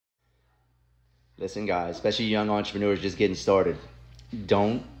Listen, guys, especially young entrepreneurs just getting started,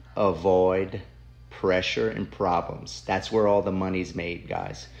 don't avoid pressure and problems. That's where all the money's made,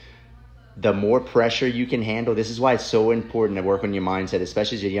 guys. The more pressure you can handle, this is why it's so important to work on your mindset,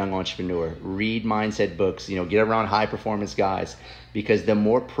 especially as a young entrepreneur. Read mindset books, get around high performance guys, because the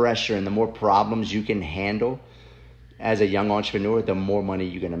more pressure and the more problems you can handle as a young entrepreneur, the more money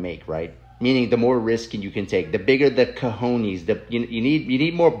you're going to make, right? Meaning the more risk you can take, the bigger the cojones, you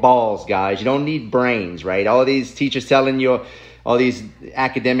need more balls, guys. You don't need brains, right? All these teachers telling you, all these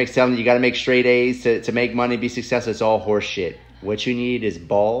academics telling you got to make straight A's to make money, be successful. It's all horse shit. What you need is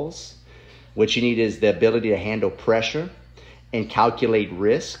balls. What you need is the ability to handle pressure and calculate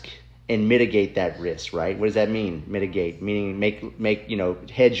risk and mitigate that risk, right? What does that mean? Mitigate, meaning make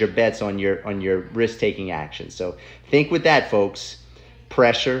hedge your bets on your risk-taking actions. So think with that, folks.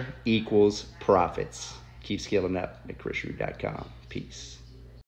 Pressure equals profits. Keep scaling up at chrisrood.com. Peace.